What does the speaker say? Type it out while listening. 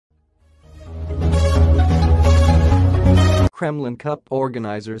Kremlin Cup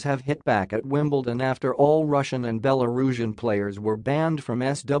organizers have hit back at Wimbledon after all Russian and Belarusian players were banned from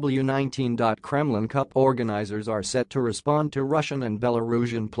SW19. Kremlin Cup organizers are set to respond to Russian and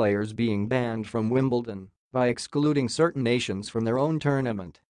Belarusian players being banned from Wimbledon by excluding certain nations from their own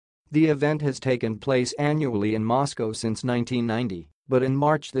tournament. The event has taken place annually in Moscow since 1990, but in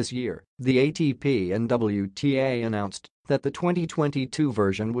March this year, the ATP and WTA announced that the 2022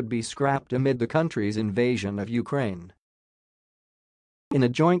 version would be scrapped amid the country's invasion of Ukraine. In a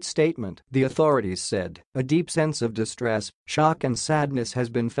joint statement, the authorities said, "A deep sense of distress, shock and sadness has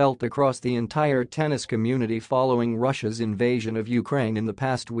been felt across the entire tennis community following Russia's invasion of Ukraine in the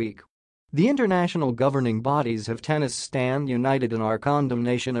past week. The international governing bodies of tennis stand united in our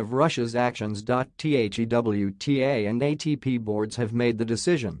condemnation of Russia's actions. The WTA and ATP boards have made the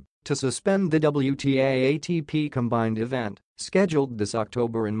decision to suspend the WTA-ATP combined event, scheduled this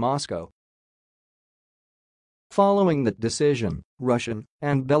October in Moscow." Following that decision, Russian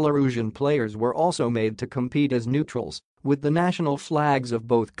and Belarusian players were also made to compete as neutrals, with the national flags of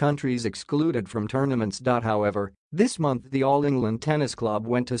both countries excluded from tournaments. However, this month the All England Tennis Club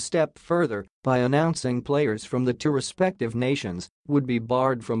went a step further by announcing players from the two respective nations would be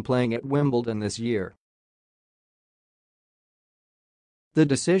barred from playing at Wimbledon this year. The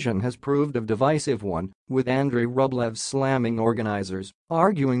decision has proved a divisive one, with Andrei Rublev slamming organizers,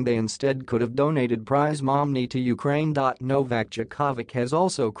 arguing they instead could have donated prize money to Ukraine. Novak Djokovic has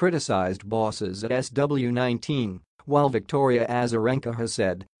also criticized bosses at SW19, while Victoria Azarenka has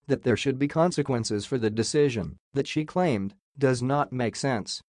said that there should be consequences for the decision that she claimed does not make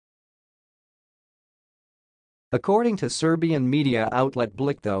sense. According to Serbian media outlet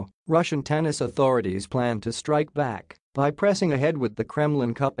Blick, though, Russian tennis authorities plan to strike back by pressing ahead with the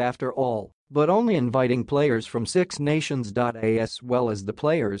Kremlin Cup after all, but only inviting players from 6 nations. As well as the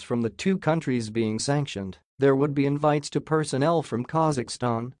players from the two countries being sanctioned, there would be invites to personnel from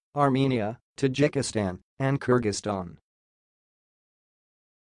Kazakhstan, Armenia, Tajikistan, and Kyrgyzstan.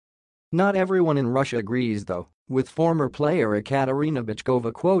 Not everyone in Russia agrees though, with former player Ekaterina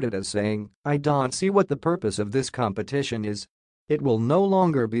Bychkova quoted as saying, "I don't see what the purpose of this competition is. It will no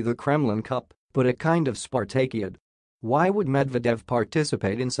longer be the Kremlin Cup, but a kind of Spartakiad. Why would Medvedev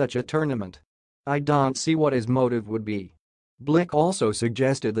participate in such a tournament? I don't see what his motive would be." Blick also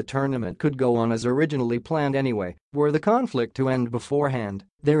suggested the tournament could go on as originally planned anyway, were the conflict to end beforehand.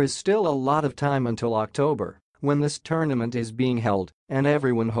 There is still a lot of time until October, when this tournament is being held, and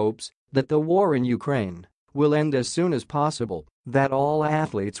everyone hopes that the war in Ukraine will end as soon as possible, that all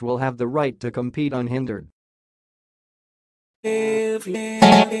athletes will have the right to compete unhindered.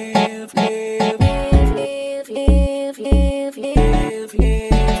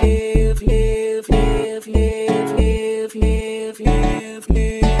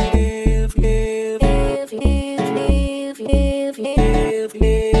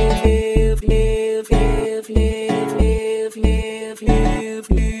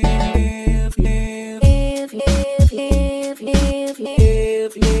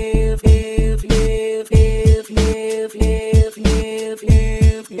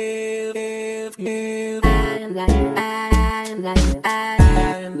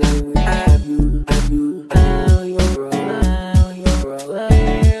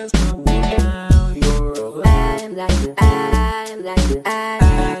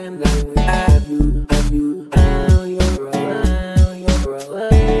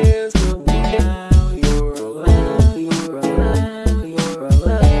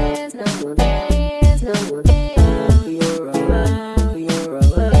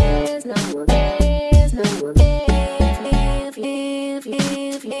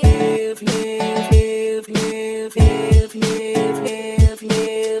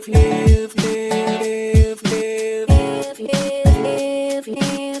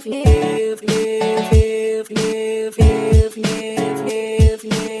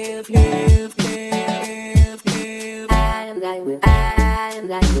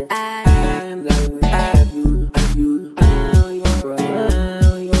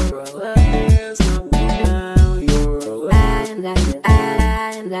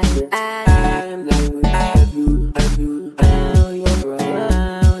 Like